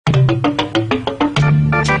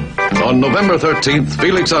On November 13th,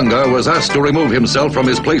 Felix Unger was asked to remove himself from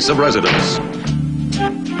his place of residence.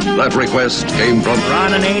 That request came from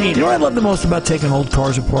Ron Ananian. You know what I love the most about taking old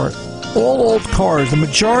cars apart? All old cars, the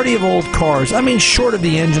majority of old cars, I mean, short of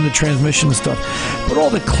the engine, the transmission and stuff, but all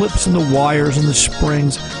the clips and the wires and the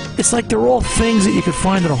springs, it's like they're all things that you could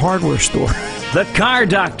find at a hardware store. The Car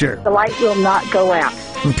Doctor. The light will not go out.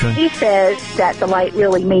 Okay. He says that the light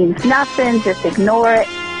really means nothing, just ignore it.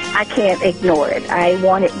 I can't ignore it. I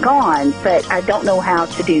want it gone, but I don't know how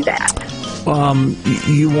to do that.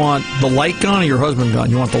 You want the light gone or your husband gone?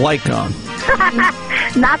 You want the light gone?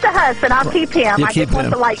 Not the husband. I'll keep him. You I keep just want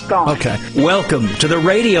him. the light gone. Okay. Welcome to the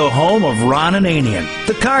radio home of Ron Ananian,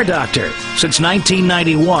 the Car Doctor. Since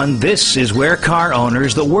 1991, this is where car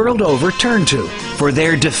owners the world over turn to for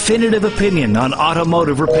their definitive opinion on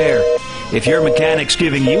automotive repair. If your mechanic's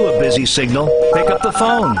giving you a busy signal, pick up the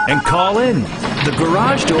phone and call in. The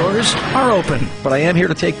garage doors are open. But I am here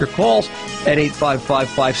to take your calls at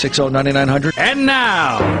 855-560-9900. And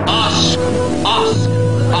now,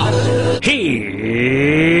 here's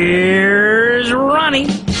Ronnie.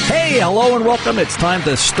 Hey, hello and welcome. It's time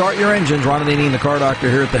to start your engines. Ron Ananian, the Car Doctor,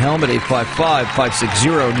 here at the helm at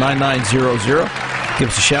 855-560-9900. Give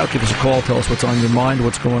us a shout, give us a call, tell us what's on your mind,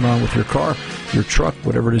 what's going on with your car, your truck,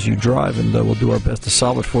 whatever it is you drive, and we'll do our best to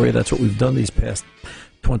solve it for you. That's what we've done these past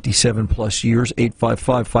 27-plus years.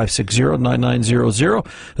 855-560-9900.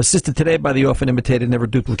 Assisted today by the often imitated, never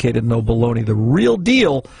duplicated, no baloney, the real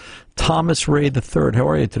deal, Thomas Ray III. How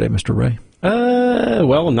are you today, Mr. Ray?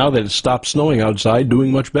 Well, now that it's stopped snowing outside,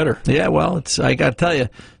 doing much better. Yeah, well, I got to tell you,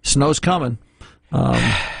 snow's coming.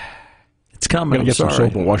 It's coming. Gotta get some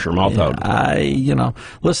soap and wash your mouth out.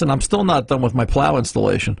 Listen, I'm still not done with my plow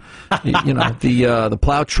installation. The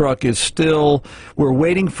plow truck is still, we're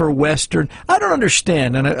waiting for Western. I don't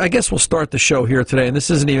understand, and I guess we'll start the show here today, and this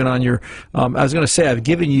isn't even on your, I was going to say, I've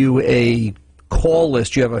given you a call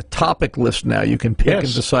list. You have a topic list now. You can pick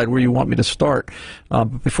and decide where you want me to start.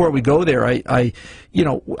 But before we go there, I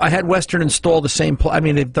had Western install the same plow. I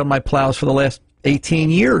mean, they've done my plows for the last 18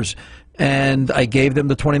 years. And I gave them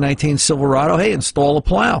the 2019 Silverado. Hey, install a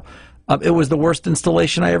plow. It was the worst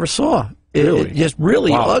installation I ever saw. It just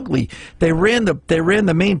really ugly. They ran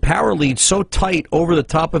the main power lead so tight over the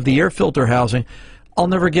top of the air filter housing, I'll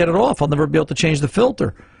never get it off. I'll never be able to change the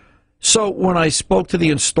filter. So when I spoke to the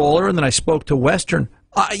installer and then I spoke to Western,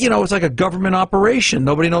 it's like a government operation.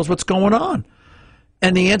 Nobody knows what's going on.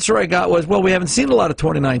 And the answer I got was, well, we haven't seen a lot of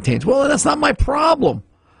 2019s. Well, that's not my problem.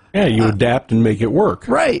 Yeah, you adapt and make it work.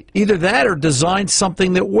 Right. Either that or design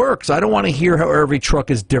something that works. I don't want to hear how every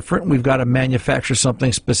truck is different. We've got to manufacture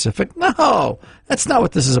something specific. No, that's not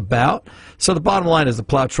what this is about. So the bottom line is the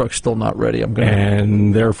plow truck's still not ready.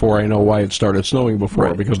 And therefore I know why it started snowing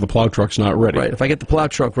before, because the plow truck's not ready. Right. If I get the plow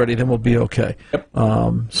truck ready, then we'll be okay. Yep.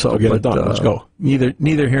 So get it done. Let's go.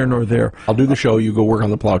 Neither here nor there. I'll do the show. You go work on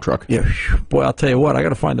the plow truck. Yeah. Boy, I'll tell you what. I got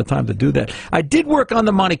to find the time to do that. I did work on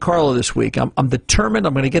the Monte Carlo this week. I'm determined.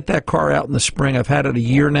 I'm going to get that car out in the spring. I've had it a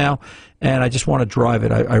year now, and I just want to drive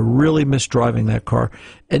it. I really miss driving that car.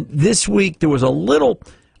 And this week there was a little.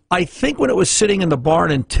 I think when it was sitting in the barn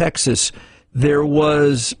in Texas, there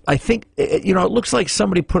was. I think it looks like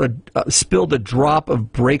somebody spilled a drop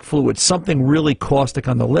of brake fluid, something really caustic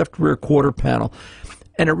on the left rear quarter panel.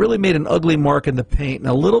 And it really made an ugly mark in the paint and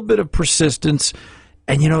a little bit of persistence.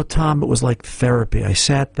 And, Tom, it was like therapy. I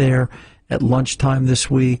sat there at lunchtime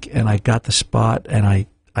this week, and I got the spot, and I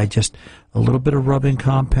just, a little bit of rubbing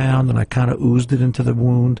compound, and I kind of oozed it into the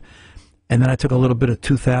wound. And then I took a little bit of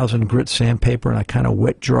 2000 grit sandpaper, and I kind of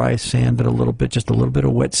wet dry sanded a little bit, just a little bit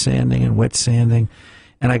of wet sanding.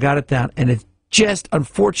 And I got it down. And it just,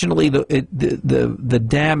 unfortunately, the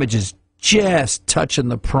damage is just touching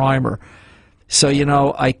the primer. So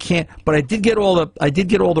I can't. But I did get all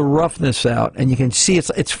the roughness out, and you can see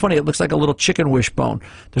it's funny. It looks like a little chicken wishbone.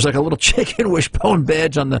 There's like a little chicken wishbone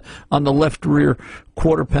badge on the left rear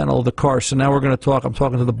quarter panel of the car. So now we're going to talk. I'm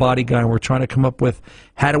talking to the body guy, and we're trying to come up with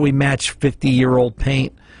how do we match 50-year-old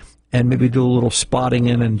paint, and maybe do a little spotting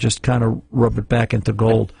in and just kind of rub it back into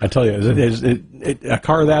gold. I tell you, is a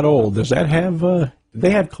car that old? Does that have? They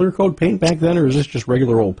had clear coat paint back then, or is this just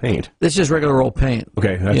regular old paint? This is just regular old paint.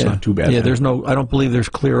 Okay, that's not too bad. Yeah, then. I don't believe there's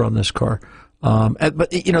clear on this car. But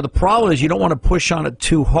the problem is you don't want to push on it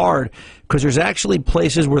too hard because there's actually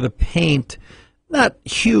places where the paint, not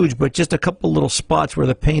huge, but just a couple little spots where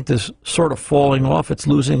the paint is sort of falling off. It's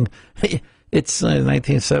losing. It's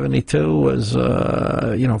 1972 was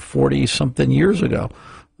 40 something years ago.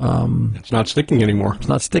 It's not sticking anymore. It's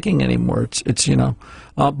not sticking anymore. It's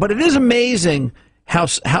but it is amazing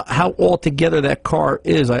how altogether that car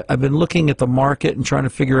is. I've been looking at the market and trying to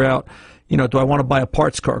figure out, you know, do I want to buy a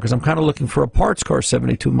parts car? Because I'm kind of looking for a parts car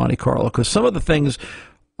 72 Monte Carlo, because some of the things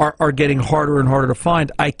are getting harder and harder to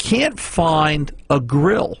find. I can't find a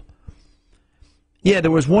grill. Yeah,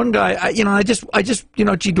 there was one guy, I just,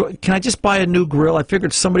 gee, can I just buy a new grill? I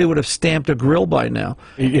figured somebody would have stamped a grill by now.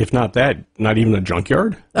 If not that, not even a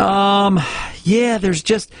junkyard? Yeah, there's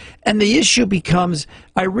just, and the issue becomes,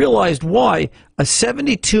 I realized why. A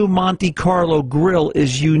 72 Monte Carlo grill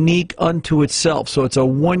is unique unto itself, so it's a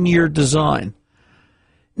one-year design.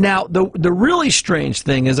 Now, the really strange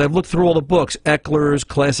thing is I've looked through all the books, Eckler's,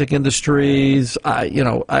 Classic Industries,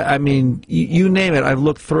 I mean, you name it, I've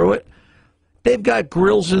looked through it. They've got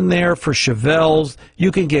grills in there for Chevelles.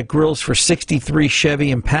 You can get grills for 63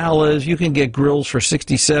 Chevy Impalas. You can get grills for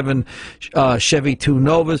 67 Chevy 2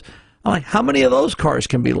 Novas. I'm like, how many of those cars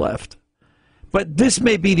can be left? But this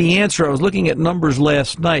may be the answer. I was looking at numbers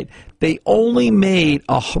last night. They only made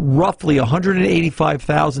roughly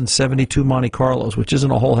 185,000 72 Monte Carlos, which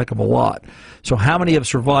isn't a whole heck of a lot. So how many have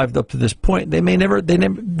survived up to this point? They may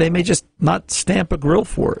just not stamp a grill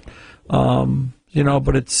for it.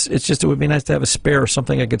 But it's just, it would be nice to have a spare,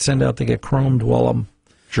 something I could send out to get chromed while I'm,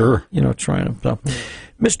 sure, trying to.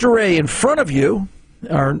 Mr. Ray, in front of you,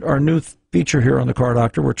 our new feature here on the Car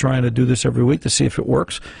Doctor. We're trying to do this every week to see if it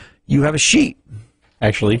works. You have a sheet.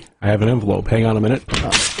 Actually, I have an envelope. Hang on a minute.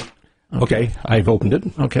 Okay, I've opened it.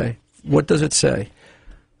 Okay, what does it say?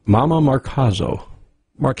 Mama Marcazo.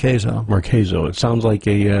 Marcazo. It sounds like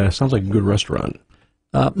a good restaurant.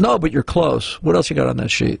 No, but you're close. What else you got on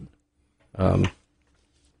that sheet?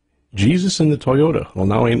 Jesus and the Toyota. Well,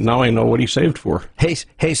 now I know what he saved for.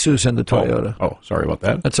 Jesus and the Toyota. Oh, sorry about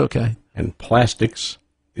that. That's okay. And plastics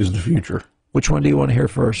is the future. Which one do you want to hear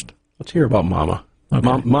first? Let's hear about Mama.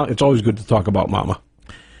 Okay. It's always good to talk about Mama.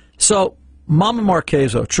 So, Mama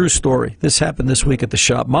Marcazo, true story. This happened this week at the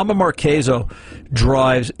shop. Mama Marcazo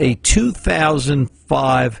drives a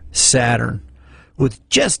 2005 Saturn with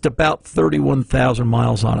just about 31,000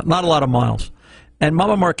 miles on it. Not a lot of miles. And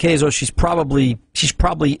Mama Marcazo, she's probably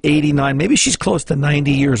 89, maybe she's close to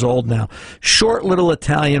 90 years old now. Short little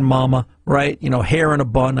Italian mama, right? Hair in a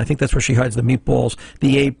bun. I think that's where she hides the meatballs,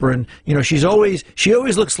 the apron. She always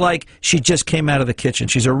looks like she just came out of the kitchen.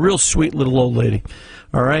 She's a real sweet little old lady.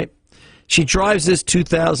 All right? She drives this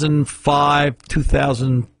 2005,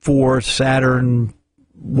 2004 Saturn,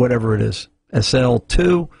 whatever it is,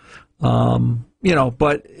 SL2.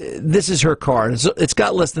 But this is her car. It's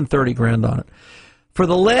got less than 30 grand on it. For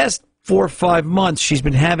the last 4 or 5 months, she's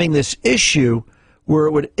been having this issue where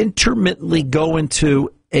it would intermittently go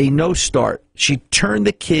into a no start. She'd turn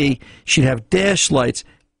the key, she'd have dash lights,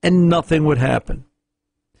 and nothing would happen.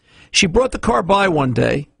 She brought the car by one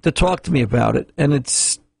day to talk to me about it, and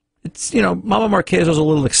it's Mama Marcazo's a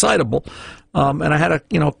little excitable, and I had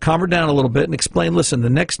to, calm her down a little bit and explain, listen, the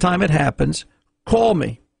next time it happens, call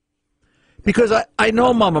me. Because I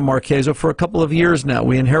know Mama Marcazo for a couple of years now.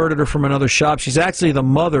 We inherited her from another shop. She's actually the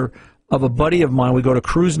mother of a buddy of mine. We go to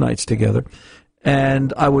cruise nights together.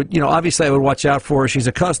 And I would, obviously I would watch out for her. She's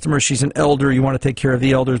a customer. She's an elder. You want to take care of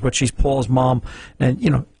the elders, but she's Paul's mom.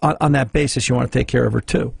 And, on that basis, you want to take care of her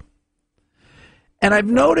too. And I've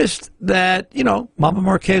noticed that, Mama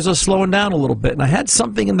Marcazo's slowing down a little bit. And I had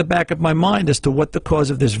something in the back of my mind as to what the cause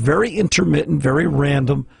of this very intermittent, very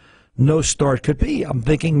random no start could be. I'm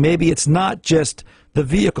thinking maybe it's not just the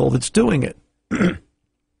vehicle that's doing it.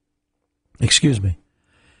 Excuse me.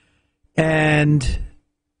 And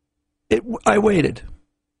I waited.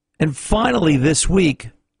 And finally this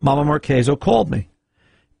week, Mama Marcazo called me.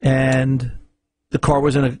 And the car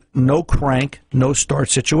was in a no crank, no start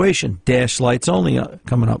situation. Dash lights only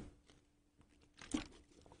coming up.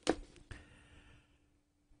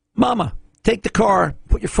 Mama, take the car,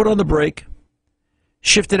 put your foot on the brake,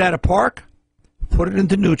 shift it out of park, put it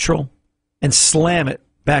into neutral, and slam it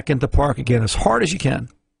back into park again as hard as you can.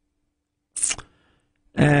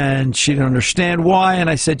 And she didn't understand why, and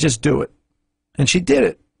I said, just do it. And she did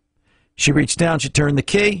it. She reached down, she turned the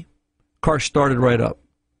key, car started right up.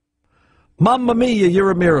 Mamma mia, you're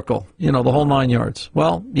a miracle. The whole 9 yards.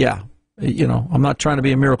 Well, yeah. I'm not trying to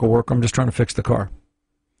be a miracle worker, I'm just trying to fix the car.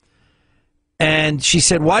 And she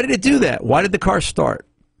said, why did it do that? Why did the car start?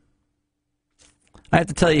 I have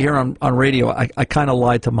to tell you here on radio, I kind of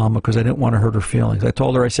lied to Mama because I didn't want to hurt her feelings. I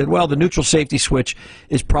told her, I said, well, the neutral safety switch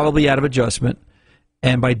is probably out of adjustment,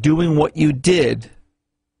 and by doing what you did,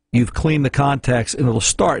 you've cleaned the contacts and it'll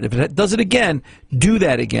start. If it does it again, do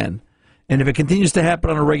that again. And if it continues to happen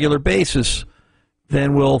on a regular basis,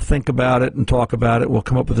 then we'll think about it and talk about it. We'll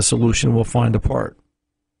come up with a solution. We'll find a part.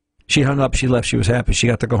 She hung up. She left. She was happy. She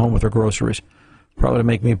got to go home with her groceries. probably to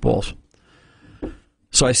make meatballs.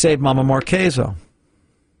 So I saved Mama Marcheso.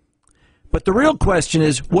 But the real question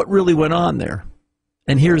is, what really went on there?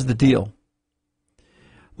 And here's the deal.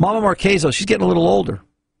 Mama Marcheso, she's getting a little older.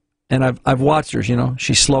 And I've watched her,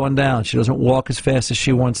 she's slowing down. She doesn't walk as fast as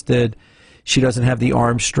she once did. She doesn't have the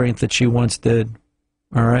arm strength that she once did.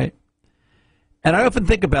 All right? And I often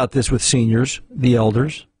think about this with seniors, the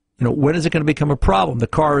elders. When is it going to become a problem? The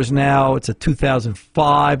car is now, it's a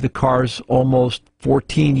 2005. The car's almost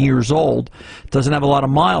 14 years old. Doesn't have a lot of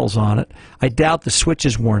miles on it. I doubt the switch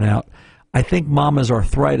is worn out. I think Mama's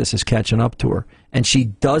arthritis is catching up to her. And she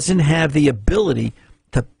doesn't have the ability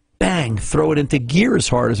to, bang, throw it into gear as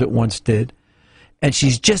hard as it once did. And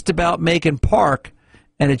she's just about making park,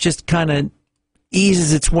 and it just kind of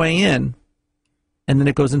eases its way in. And then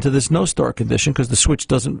it goes into this no-start condition because the switch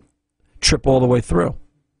doesn't trip all the way through.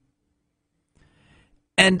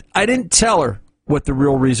 And I didn't tell her what the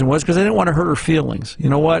real reason was because I didn't want to hurt her feelings. You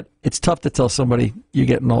know what? It's tough to tell somebody you're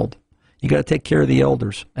getting old. You got to take care of the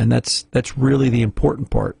elders, and that's really the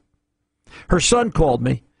important part. Her son called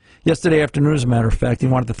me yesterday afternoon, as a matter of fact. He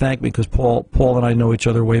wanted to thank me because Paul and I know each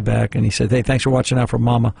other way back, and he said, hey, thanks for watching out for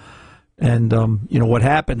Mama. And, what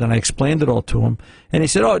happened, and I explained it all to him. And he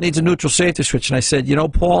said, it needs a neutral safety switch. And I said,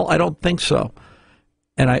 Paul, I don't think so.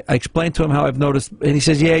 And I explained to him how I've noticed, and he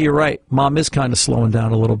says, yeah, you're right. Mom is kind of slowing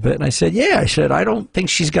down a little bit. And I said, I don't think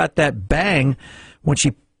she's got that bang when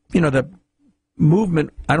she, the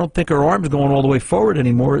movement, I don't think her arm's going all the way forward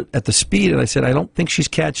anymore at the speed. And I said, I don't think she's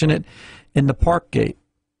catching it in the park gate.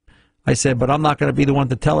 I said, but I'm not going to be the one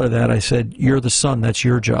to tell her that. I said, you're the son. That's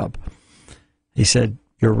your job. He said,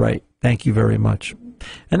 you're right. Thank you very much.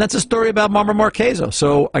 And that's a story about Mama Marcheso.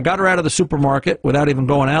 So I got her out of the supermarket without even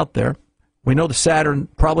going out there. We know the Saturn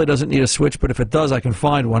probably doesn't need a switch, but if it does, I can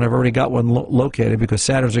find one. I've already got one located because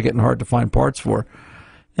Saturns are getting hard to find parts for.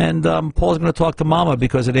 And Paul's going to talk to Mama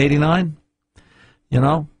because at 89,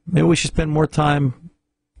 maybe we should spend more time,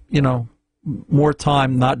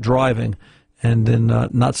 not driving and in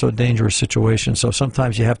not so dangerous situations. So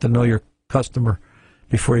sometimes you have to know your customer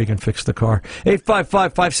before you can fix the car.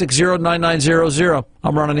 855-560-9900.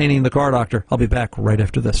 I'm Ron Ananian, the Car Doctor. I'll be back right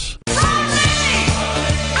after this.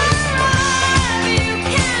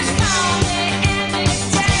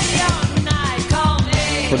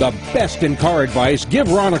 For the best in car advice, give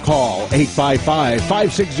Ron a call,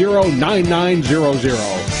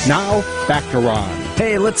 855-560-9900. Now, back to Ron.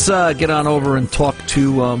 Hey, let's get on over and talk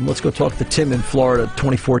to, let's go talk to Tim in Florida,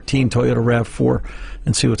 2014 Toyota RAV4,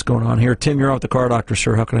 and see what's going on here. Tim, you're on with the Car Doctor,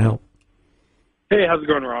 sir. How can I help? Hey, how's it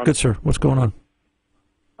going, Ron? Good, sir. What's going on?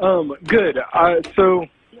 Good. So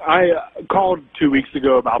I called 2 weeks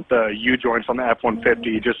ago about the U-joints on the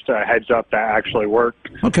F-150, just a heads up that actually worked.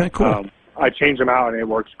 Okay, cool. I changed them out, and it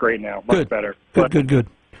works great now. Much better. Good.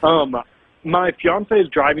 My fiance is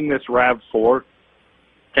driving this RAV4,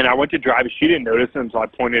 and I went to drive it. She didn't notice it until I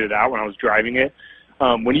pointed it out when I was driving it.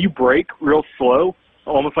 When you brake real slow,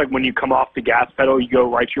 almost like when you come off the gas pedal, you go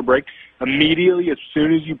right to your brake, immediately as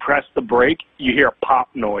soon as you press the brake, you hear a pop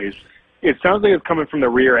noise. It sounds like it's coming from the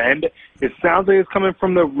rear end. It sounds like it's coming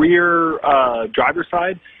from the rear driver's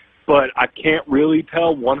side, but I can't really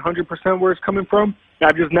tell 100% where it's coming from.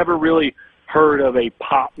 I've just never really heard of a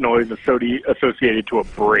pop noise associated to a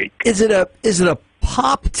brake. Is it a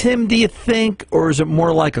pop, Tim, do you think, or is it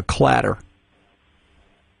more like a clatter?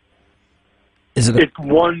 It's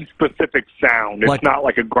one specific sound. It's not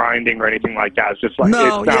like a grinding or anything like that. It's just like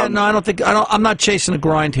I'm not chasing a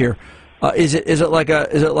grind here. Is it like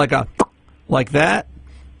that?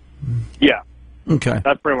 Yeah. Okay.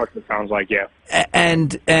 That's pretty much what it sounds like. Yeah.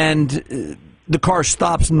 And the car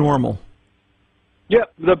stops normal. Yeah,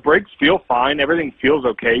 the brakes feel fine. Everything feels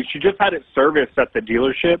okay. She just had it serviced at the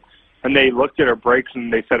dealership, and they looked at her brakes,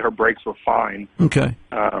 and they said her brakes were fine. Okay.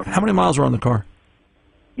 How many miles are on the car?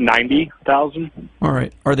 90,000. All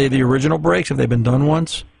right. Are they the original brakes? Have they been done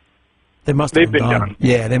once? They must have been done.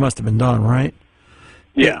 Yeah, they must have been done, right?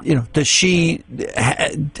 Yeah. Has she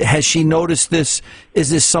noticed this? Is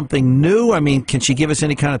this something new? I mean, can she give us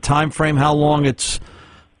any kind of time frame? How long it's,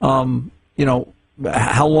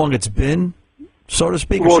 how long it's been, so to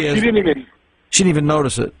speak? Well, she didn't even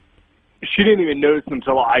notice it. She didn't even notice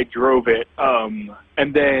until I drove it.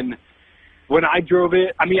 And then when I drove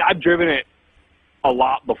it, I mean, I've driven it a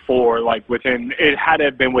lot before. It had to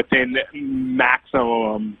have been within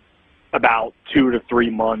maximum about 2 to 3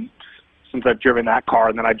 months since I've driven that car,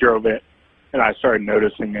 and then I drove it, and I started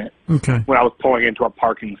noticing it when I was pulling into a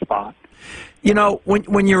parking spot.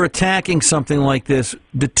 When you're attacking something like this,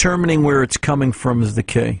 determining where it's coming from is the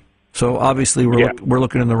key. So obviously we're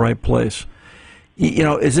looking in the right place.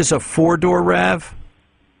 Is this a 4-door RAV?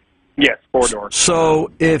 Yes, 4-door.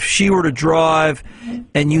 So if she were to drive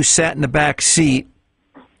and you sat in the back seat,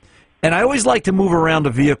 and I always like to move around a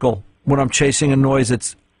vehicle when I'm chasing a noise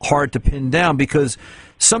that's hard to pin down, because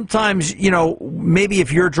sometimes, maybe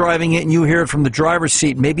if you're driving it and you hear it from the driver's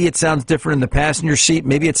seat, maybe it sounds different in the passenger seat,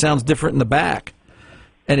 maybe it sounds different in the back.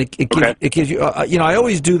 And it gives you, I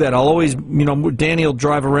always do that. I'll always, Danny will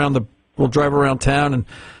drive around town, and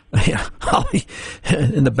I'll be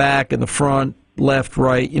in the back, in the front, left,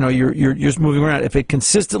 right. You're just moving around. If it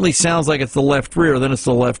consistently sounds like it's the left rear, then it's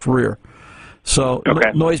the left rear. So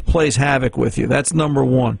noise plays havoc with you. That's number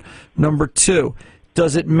one. Number two,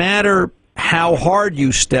 does it matter how hard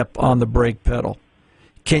you step on the brake pedal?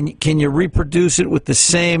 Can you reproduce it with the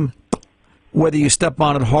same, whether you step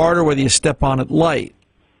on it hard or whether you step on it light?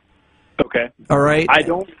 Okay. All right.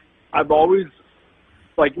 I've always,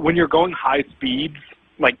 like, when you're going high speeds,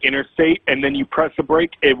 like interstate, and then you press the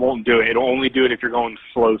brake, it won't do it. It'll only do it if you're going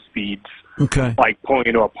slow speeds. Okay. Like pulling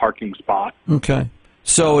into a parking spot. Okay.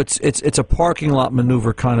 So it's a parking lot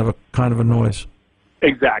maneuver kind of a noise.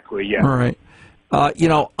 Exactly. Yeah. All right.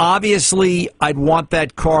 Obviously, I'd want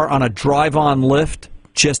that car on a drive-on lift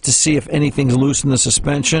just to see if anything's loose in the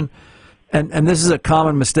suspension. And this is a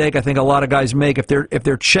common mistake I think a lot of guys make. If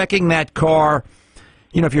they're checking that car,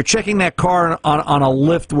 if you're checking that car on a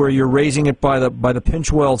lift where you're raising it by the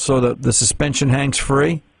pinch weld so the suspension hangs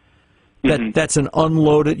free, that's an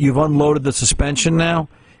unloaded. You've unloaded the suspension now.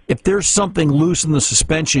 If there's something loose in the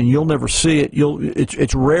suspension, you'll never see it.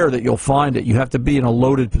 It's rare that you'll find it. You have to be in a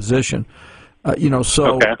loaded position.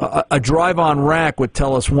 A drive-on rack would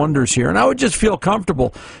tell us wonders here. And I would just feel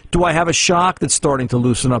comfortable. Do I have a shock that's starting to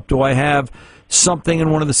loosen up? Do I have something in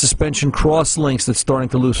one of the suspension cross links that's starting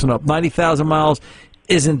to loosen up? 90,000 miles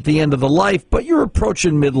isn't the end of the life, but you're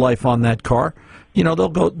approaching midlife on that car. They'll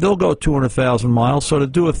go 200,000 miles. So to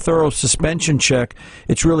do a thorough suspension check,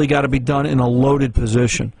 it's really got to be done in a loaded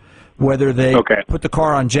position. Whether they put the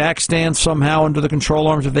car on jack stands somehow under the control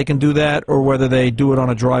arms, if they can do that, or whether they do it on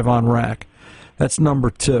a drive-on rack. That's number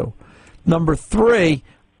two. Number three,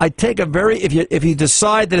 I take if you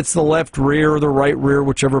decide that it's the left rear or the right rear,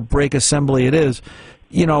 whichever brake assembly it is,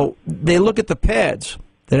 they look at the pads.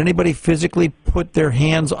 Did anybody physically put their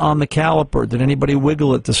hands on the caliper? Did anybody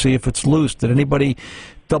wiggle it to see if it's loose? Did anybody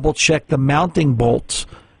double check the mounting bolts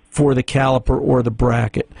for the caliper or the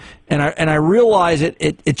bracket? And I realize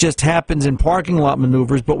it just happens in parking lot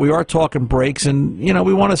maneuvers, but we are talking brakes, and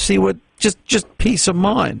we want to see what just peace of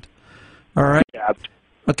mind. All right. Yeah.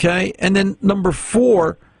 Okay. And then number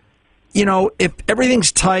four, if everything's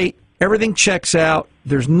tight, everything checks out,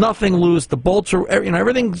 there's nothing loose, the bolts are,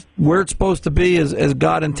 everything's where it's supposed to be as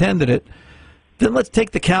God intended it, then let's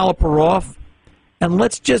take the caliper off and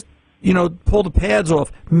let's just, pull the pads off.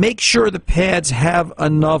 Make sure the pads have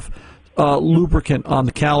enough lubricant on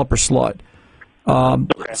the caliper slide.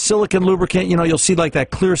 Silicon lubricant, you'll see like that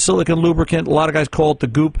clear silicon lubricant. A lot of guys call it the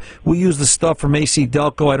goop. We use the stuff from AC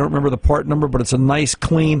Delco. I don't remember the part number, but it's a nice,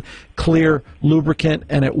 clean, clear lubricant,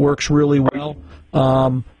 and it works really well.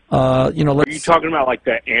 Are you talking about like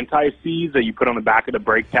the anti-seize that you put on the back of the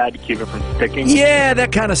brake pad to keep it from sticking? Yeah,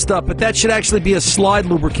 that kind of stuff. But that should actually be a slide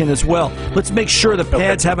lubricant as well. Let's make sure the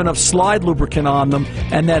pads have enough slide lubricant on them,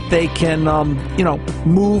 and that they can,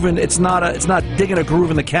 move, and it's not digging a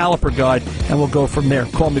groove in the caliper guide. And we'll go from there.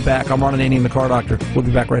 Call me back. I'm Ron Ananian, the Car Doctor. We'll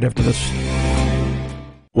be back right after this.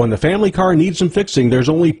 When the family car needs some fixing, there's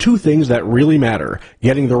only two things that really matter: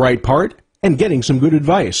 getting the right part and getting some good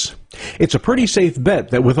advice. It's a pretty safe bet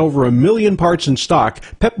that with over 1 million parts in stock,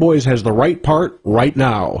 Pep Boys has the right part right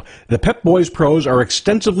now. The Pep Boys pros are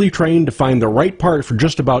extensively trained to find the right part for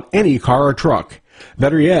just about any car or truck.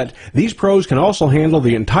 Better yet, these pros can also handle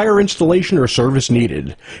the entire installation or service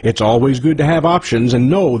needed. It's always good to have options, and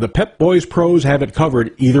know the Pep Boys pros have it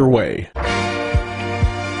covered either way.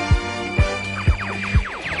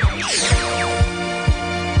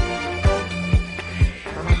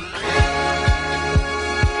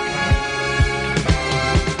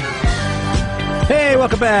 Hey,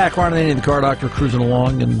 welcome back. Ron Ananian, the Car Doctor, cruising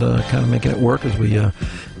along and kind of making it work as we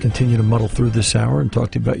continue to muddle through this hour and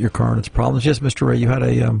talk to you about your car and its problems. Yes, Mr. Ray, you had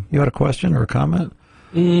a question or a comment?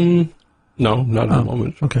 No, not at the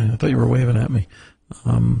moment. Okay, I thought you were waving at me.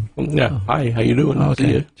 Hi, how you doing? Okay,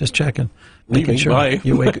 See you. just checking. Leaving, sure. bye.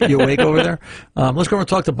 You awake over there? Let's go over and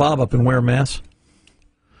talk to Bob up in Ware, Mass.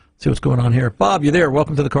 See what's going on here. Bob, you there?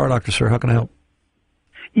 Welcome to the Car Doctor, sir. How can I help?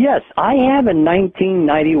 Yes, I have a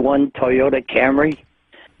 1991 Toyota Camry,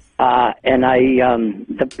 and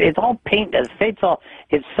it's all painted.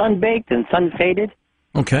 It's sun baked and sun faded.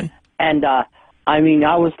 Okay. And I mean,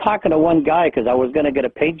 I was talking to one guy because I was going to get a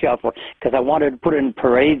paint job for because I wanted to put it in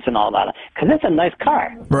parades and all that. Because it's a nice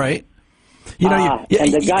car. Right. You know,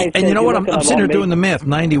 and the guy and you know what? I'm sitting here doing the math.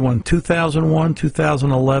 91, 2001,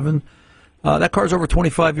 2011. That car's over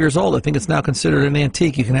 25 years old. I think it's now considered an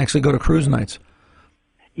antique. You can actually go to cruise nights.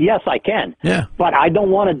 Yes, I can. Yeah. But I don't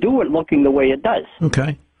want to do it looking the way it does.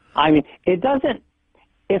 Okay. I mean, it doesn't.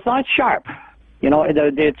 It's not sharp. You know,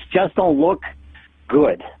 it's just don't look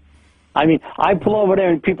good. I mean, I pull over there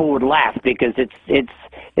and people would laugh because it's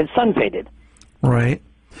sun faded. Right.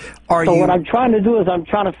 So what I'm trying to do is I'm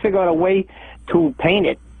trying to figure out a way to paint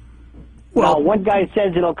it. Well, now, one guy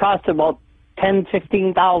says it'll cost about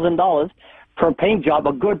 $10,000-$15,000 for a paint job,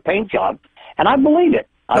 a good paint job, and I believe it.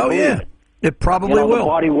 I believe it. It probably will. The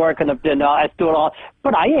body work and I do it all,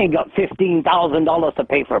 but I ain't got $15,000 to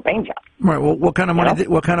pay for a paint job. Right. Well, what kind of money?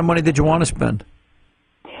 What kind of money did you want to spend?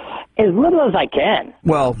 As little as I can.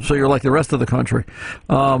 Well, so you're like the rest of the country,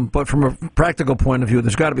 but from a practical point of view,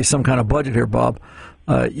 there's got to be some kind of budget here, Bob.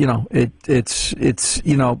 You know, it's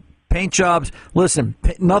you know, paint jobs. Listen,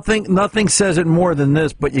 nothing says it more than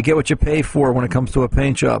this, but you get what you pay for when it comes to a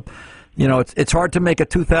paint job. You know, it's hard to make a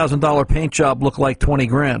 $2,000 paint job look like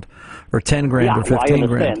 $20,000 or $10,000 or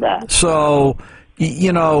 $15,000. That. So,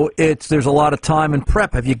 you know, there's a lot of time and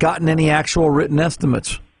prep. Have you gotten any actual written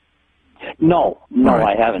estimates? No,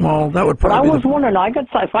 right. I haven't. Well, that would probably. But I was wondering,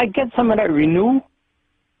 if I get some of that Renew,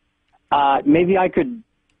 maybe I could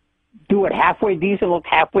do it halfway decent, look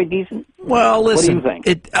halfway decent. Well, listen, what do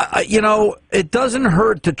you think? You know, it doesn't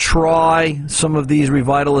hurt to try some of these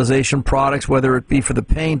revitalization products, whether it be for the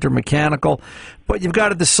paint or mechanical. But you've got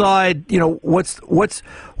to decide, you know, what's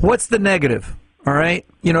the negative. All right,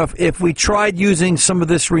 you know, if we tried using some of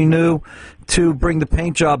this Renew to bring the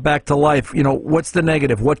paint job back to life, you know, what's the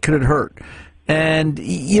negative? What could it hurt? And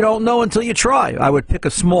you don't know until you try. I would pick a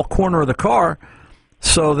small corner of the car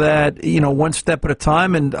so that, you know, one step at a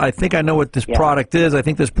time. And I think I know what this product is. I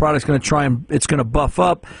think this product's going to it's going to buff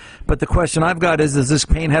up. But the question I've got is, does this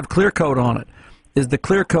paint have clear coat on it? Is the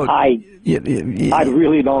clear coat? I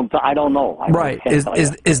really don't. I don't know. Right.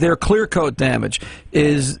 Is there clear coat damage?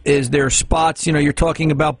 Is there spots? You know, you're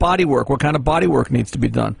talking about body work. What kind of body work needs to be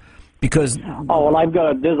done? Because there's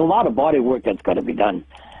a lot of body work that's got to be done,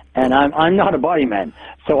 and I'm not a body man,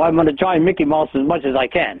 so I'm going to try and Mickey Mouse as much as I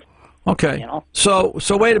can. Okay. You know? So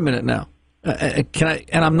wait a minute now. Can I?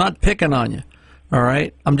 And I'm not picking on you. All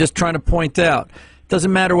right. I'm just trying to point out.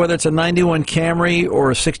 Doesn't matter whether it's a 91 Camry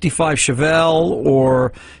or a 65 Chevelle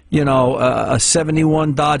or, you know, a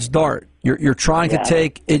 71 Dodge Dart. You're trying to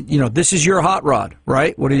take it. You know, this is your hot rod,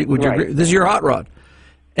 right? Would you agree? This is your hot rod,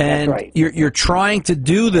 and right. you're trying to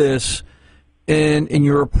do this, and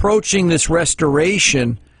you're approaching this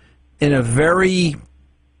restoration in a very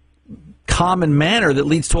common manner that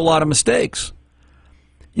leads to a lot of mistakes.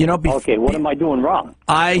 You know, okay, what am I doing wrong?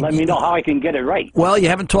 Let me know how I can get it right. Well, you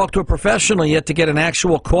haven't talked to a professional yet to get an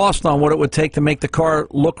actual cost on what it would take to make the car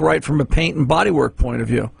look right from a paint and bodywork point of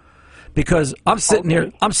view. Because I'm sitting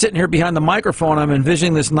here behind the microphone. I'm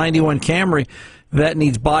envisioning this 91 Camry that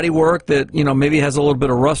needs bodywork that, you know, maybe has a little bit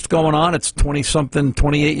of rust going on. It's 20-something,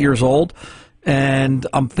 28 years old. And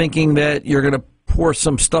I'm thinking that you're going to pour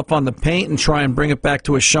some stuff on the paint and try and bring it back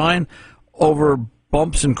to a shine over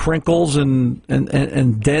bumps and crinkles and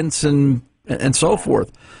dents and so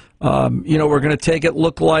forth. You know, we're going to take it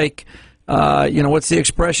look like, you know, what's the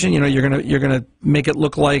expression? You know, you're gonna make it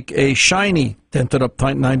look like a shiny dented up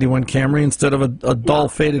 91 Camry instead of a dull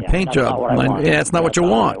faded paint job. Yeah, that's not what you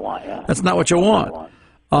want. That's not what you want.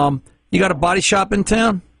 You got a body shop in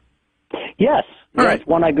town? Yes. All right.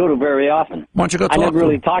 One I go to very often. Why don't you go talk to him? I never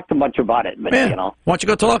really talked too much about it, but you know. Why don't you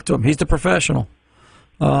go talk to him? He's the professional.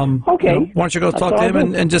 Okay. You know, why don't you go talk to him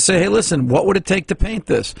and just say, hey, listen, what would it take to paint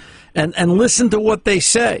this? And listen to what they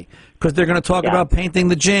say, because they're going to talk about painting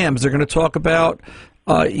the jams. They're going to talk about,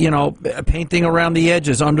 you know, painting around the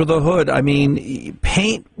edges, under the hood. I mean,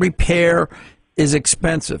 paint repair is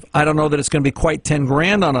expensive. I don't know that it's going to be quite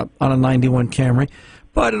 $10,000 on a 91 Camry,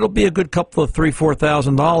 but it'll be a good couple of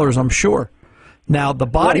 $3,000-$4,000, I'm sure. Now the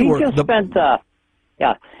body work.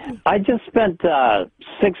 I just spent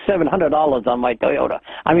 $600-$700 on my Toyota.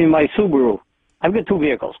 I mean, my Subaru. I've got two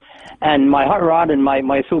vehicles, and my hot rod and my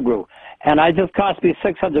Subaru. And I just cost me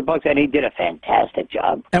 $600, and he did a fantastic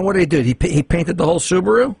job. And what did he do? He painted the whole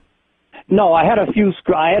Subaru? No, I had a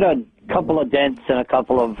couple of dents and a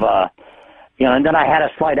couple of, you know, and then I had a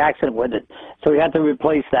slight accident with it, so he had to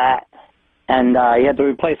replace that, and he had to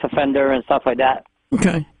replace a fender and stuff like that.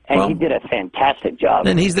 Okay. And he did a fantastic job.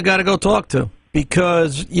 Then he's the guy to go talk to.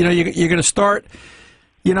 Because, you know, you're going to start,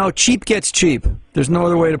 you know, cheap gets cheap. There's no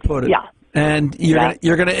other way to put it. Yeah. And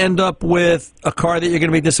you're gonna end up with a car that you're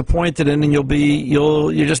gonna be disappointed in, and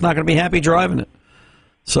you're just not gonna be happy driving it.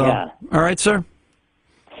 So, all right, sir.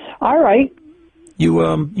 All right.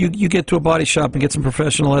 You get to a body shop and get some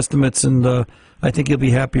professional estimates, and I think you'll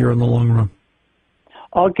be happier in the long run.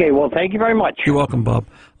 Okay, well, thank you very much. You're welcome, Bob.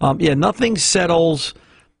 Nothing settles.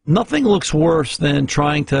 Nothing looks worse than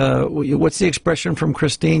trying to. What's the expression from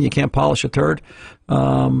Christine? You can't polish a turd,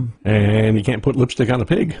 and you can't put lipstick on a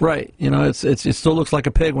pig. Right. It still looks like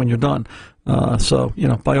a pig when you're done. So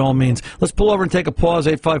by all means, let's pull over and take a pause.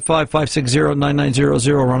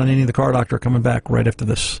 855-560-9900. Ron Ananian, the Car Doctor, coming back right after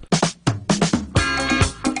this.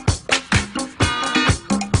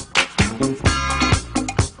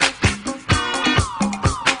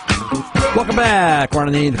 Welcome back. Ron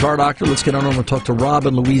Ananian, the Car Doctor. Let's get on over and talk to Rob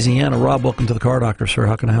in Louisiana. Rob, welcome to the Car Doctor, sir.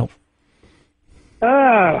 How can I help?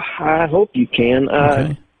 I hope you can.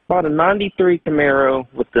 Okay. Bought a 93 Camaro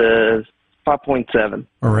with the 5.7.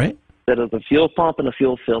 All right. That was a fuel pump and a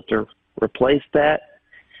fuel filter. Replaced that.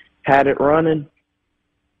 Had it running.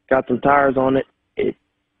 Got some tires on it. It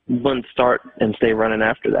wouldn't start and stay running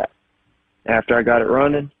after that. After I got it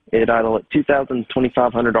running, it idled at 2,000,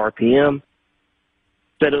 2,500 RPM.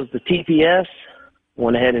 Said it was the TPS.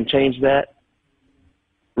 Went ahead and changed that.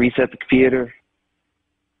 Reset the computer.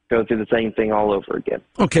 Go through the same thing all over again.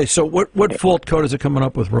 Okay, so what fault code is it coming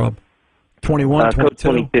up with, Rob? 21, 22? Code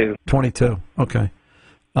 22. 22, okay.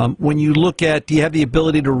 When you look at, do you have the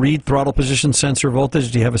ability to read throttle position sensor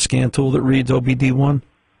voltage? Do you have a scan tool that reads OBD1?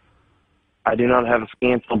 I do not have a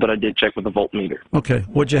scan tool, but I did check with the voltmeter. Okay,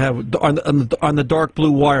 what'd you have? On the dark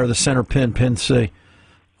blue wire, the center pin, pin C,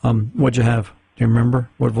 what'd you have? Do you remember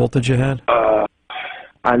what voltage you had?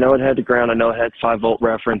 I know it had the ground. I know it had 5-volt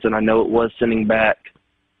reference, and I know it was sending back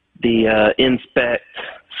the inspect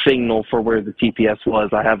signal for where the TPS was.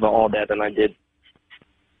 I have all that, and I did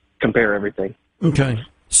compare everything. Okay.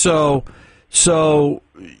 So,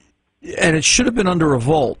 and it should have been under a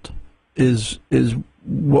volt is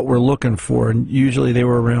what we're looking for, and usually they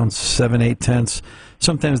were around 7/8 tenths.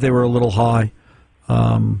 Sometimes they were a little high,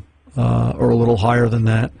 or a little higher than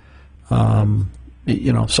that.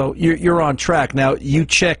 So you're on track. Now, you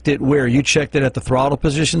checked it where? You checked it at the throttle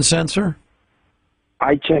position sensor?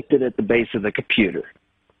 I checked it at the base of the computer.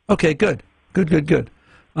 Okay, good.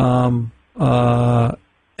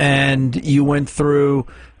 And you went through,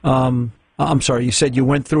 I'm sorry, you said you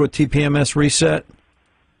went through a TPMS reset?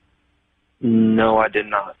 No, I did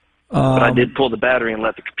not. But I did pull the battery and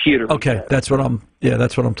let the computer reset. Okay, that's what I'm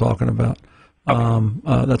talking about.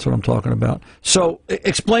 Okay. That's what I'm talking about. So,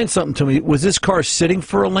 explain something to me. Was this car sitting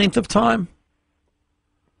for a length of time?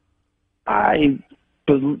 I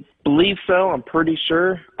believe so. I'm pretty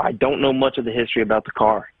sure. I don't know much of the history about the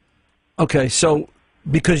car. Okay, so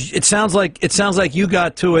because it sounds like you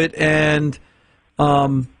got to it, and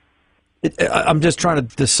I'm just trying to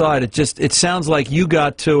decide. It sounds like you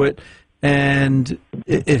got to it, and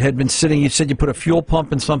it had been sitting. You said you put a fuel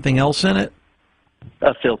pump and something else in it.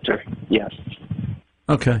 A filter, yes.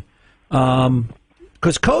 Okay,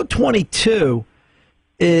 because code 22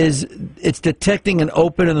 it's detecting an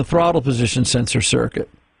open in the throttle position sensor circuit.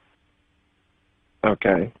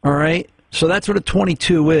 Okay. All right. So that's what a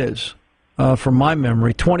 22 is, from my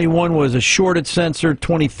memory. 21 was a shorted sensor.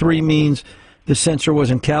 23 means the sensor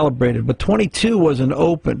wasn't calibrated, but 22 was an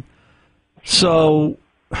open. So,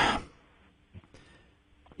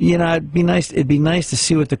 it'd be nice to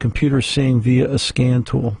see what the computer's seeing via a scan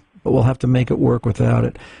tool, but we'll have to make it work without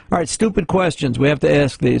it. All right, stupid questions. We have to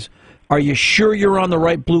ask these. Are you sure you're on the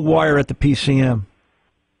right blue wire at the PCM?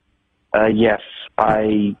 Yes.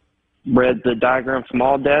 I read the diagram from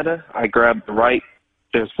all data. I grabbed the right,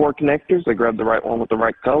 there's 4 connectors. I grabbed the right one with the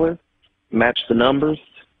right color, matched the numbers.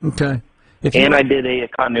 Okay. And I did a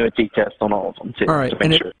continuity test on all of them, too. All right.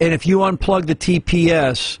 And if you unplug the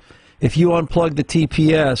TPS,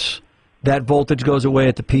 that voltage goes away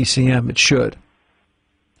at the PCM. It should.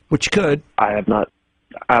 Which could. I have not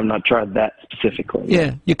tried that specifically.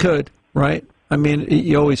 Yeah, you could, right? I mean,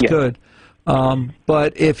 you always could.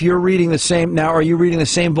 But if you're reading the same, now are you reading the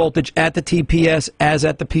same voltage at the TPS as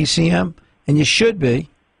at the PCM? And you should be.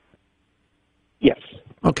 Yes.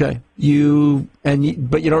 Okay. But you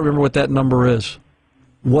don't remember what that number is.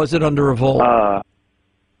 Was it under a volt?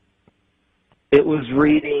 It was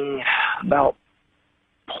reading about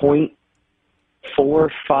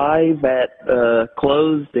 0.45 at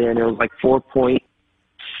closed, and it was like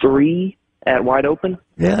 4.3 at wide open.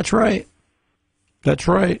 Yeah, that's right. That's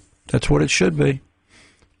right. That's what it should be.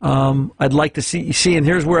 I'd like to see, and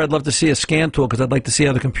here's where I'd love to see a scan tool, because I'd like to see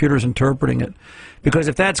how the computer's interpreting it. Because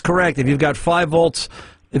if that's correct, if you've got 5 volts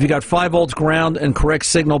if you got 5 volts ground and correct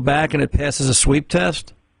signal back and it passes a sweep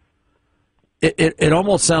test, it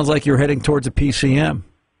almost sounds like you're heading towards a PCM.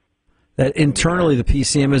 That internally the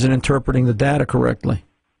PCM isn't interpreting the data correctly.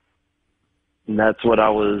 And that's what I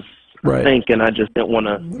was thinking. I just didn't want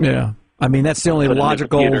to. Yeah. I mean, that's the only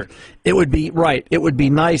logical. It would be right. It would be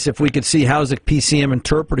nice if we could see how's the PCM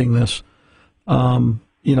interpreting this.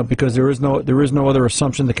 Because there is no other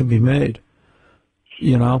assumption that can be made.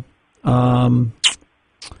 How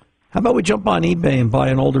about we jump on eBay and buy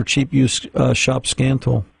an older, cheap used shop scan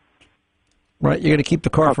tool? Right, you're going to keep the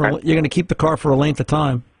car for a length of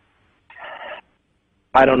time.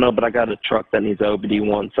 I don't know, but I got a truck that needs an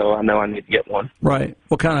OBD1, so I know I need to get one. Right.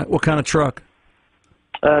 What kind of truck?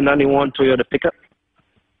 91 Toyota pickup.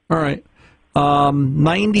 All right.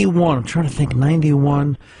 91. I'm trying to think.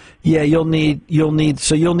 91. Yeah, you'll need the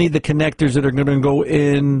connectors that are going to go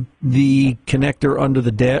in the connector under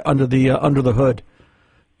the hood.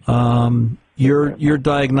 Your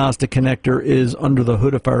diagnostic connector is under the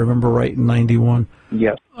hood, if I remember right, in 91.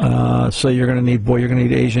 Yes. So you're going to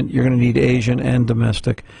need Asian and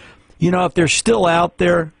domestic. If they're still out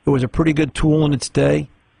there, it was a pretty good tool in its day,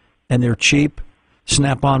 and they're cheap.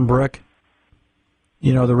 Snap-on brick.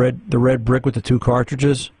 The red brick with the 2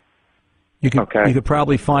 cartridges. You could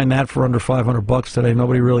probably find that for under $500 today.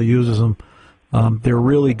 Nobody really uses them. They're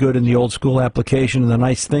really good in the old school application, and the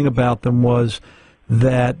nice thing about them was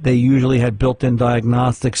that they usually had built-in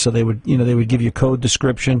diagnostics, so they would give you code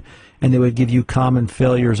description and they would give you common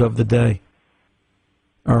failures of the day.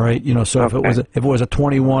 All right, so if it was a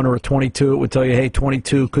 21 or a 22, it would tell you, hey,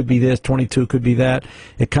 22 could be this, 22 could be that.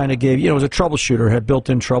 It kind of gave it was a troubleshooter, had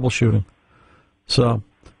built-in troubleshooting. So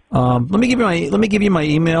let me give you my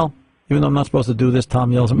email. Even though I'm not supposed to do this,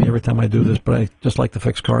 Tom yells at me every time I do this, but I just like to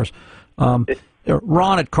fix cars. Ron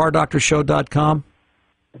at cardoctorshow.com.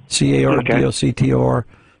 CARDOCTOR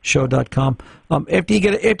show.com. After you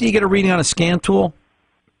get a reading on a scan tool,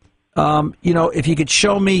 if you could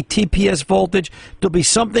show me TPS voltage, there'll be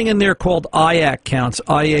something in there called IAC counts,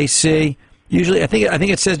 IAC. Usually, I think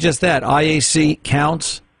it says just that, IAC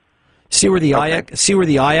counts. See where the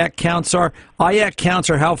IAC counts are. IAC counts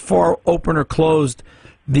are how far open or closed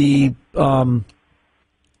the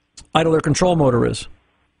idler control motor is.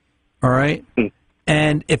 All right,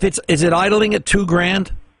 and if is it idling at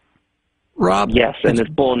 $2,000? Rob? Yes, and it's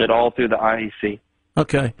pulling it all through the IAC.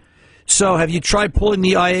 Okay. So have you tried pulling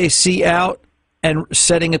the IAC out and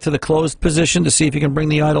setting it to the closed position to see if you can bring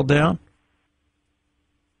the idle down?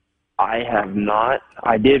 I have not.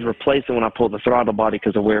 I did replace it when I pulled the throttle body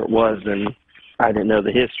because of where it was, and I didn't know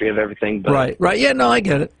the history of everything. But Right. Yeah, no, I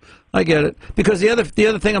get it. Because the other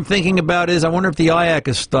thing I'm thinking about is I wonder if the IAC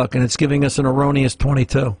is stuck and it's giving us an erroneous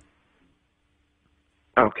 22.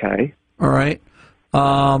 Okay. All right.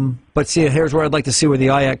 But see, here's where I'd like to see where the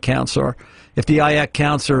IAC counts are. If the IAC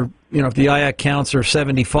counts are, are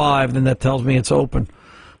 75, then that tells me it's open.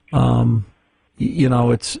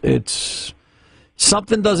 It's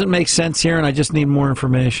something doesn't make sense here, and I just need more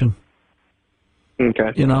information.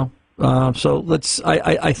 Okay. So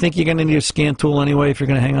I think you're going to need a scan tool anyway if you're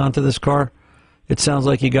going to hang on to this car. It sounds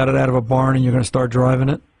like you got it out of a barn and you're going to start driving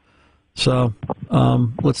it. So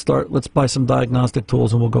let's buy some diagnostic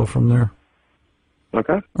tools and we'll go from there.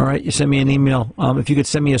 Okay. All right. You send me an email. If you could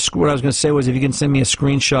send me what I was going to say was if you can send me a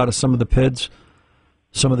screenshot of some of the PIDs,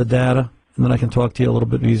 some of the data, and then I can talk to you a little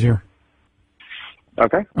bit easier.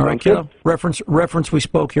 Okay. All right, kiddo. Reference we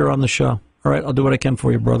spoke here on the show. All right. I'll do what I can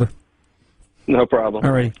for you, brother. No problem.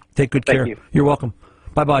 All right. Take good care. Thank you. You're welcome.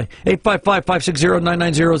 Bye-bye.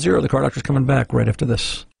 855-560-9900. The Car Doctor's coming back right after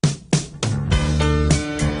this.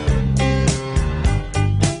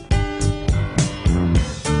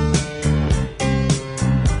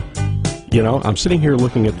 I'm sitting here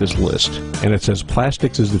looking at this list, and it says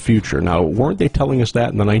plastics is the future. Now, weren't they telling us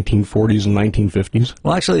that in the 1940s and 1950s?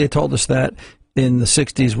 Well, actually, they told us that in the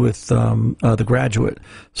 60s with The Graduate.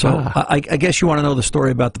 So I guess you want to know the story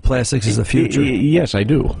about the plastics is the future. Yes, I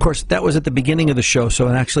do. Of course, that was at the beginning of the show,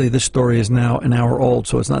 and actually this story is now an hour old,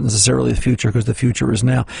 so it's not necessarily the future because the future is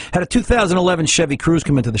now. Had a 2011 Chevy Cruze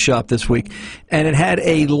come into the shop this week, and it had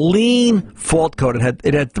a lean fault code.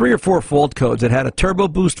 It had 3 or 4 fault codes. It had a turbo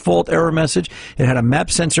boost fault error message. It had a map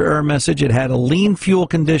sensor error message. It had a lean fuel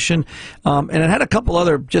condition, and it had a couple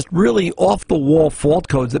other just really off-the-wall fault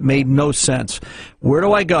codes that made no sense. Where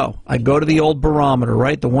do I go? I go to the old barometer,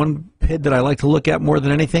 right? The one PID that I like to look at more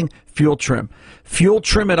than anything, fuel trim. Fuel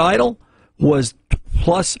trim at idle was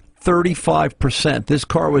plus 35%. This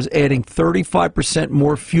car was adding 35%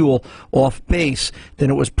 more fuel off base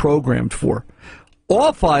than it was programmed for.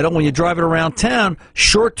 off idle, when you drive it around town,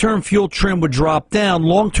 short-term fuel trim would drop down,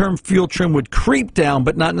 long-term fuel trim would creep down,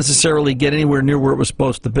 but not necessarily get anywhere near where it was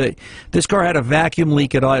supposed to be. This car had a vacuum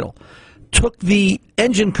leak at idle. Took the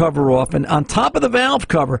engine cover off, and on top of the valve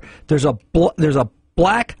cover, there's a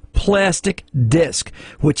black plastic disc,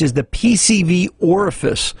 which is the PCV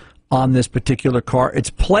orifice on this particular car. It's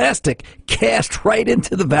plastic cast right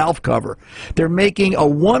into the valve cover. They're making a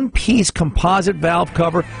one-piece composite valve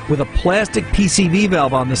cover with a plastic PCV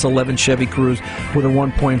valve on this 11 Chevy Cruze with a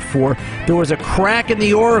 1.4. There was a crack in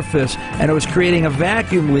the orifice, and it was creating a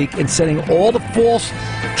vacuum leak and setting all the false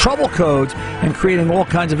trouble codes and creating all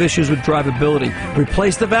kinds of issues with drivability.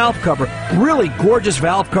 Replace the valve cover. Really gorgeous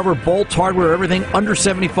valve cover, bolts, hardware, everything under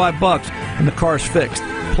 $75, and the car's fixed.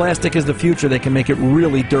 Plastic is the future. They can make it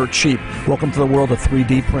really dirt cheap. Welcome to the world of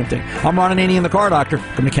 3D printing. I'm Ron Ananian, the Car Doctor.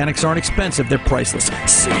 The mechanics aren't expensive. They're priceless.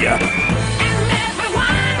 See ya.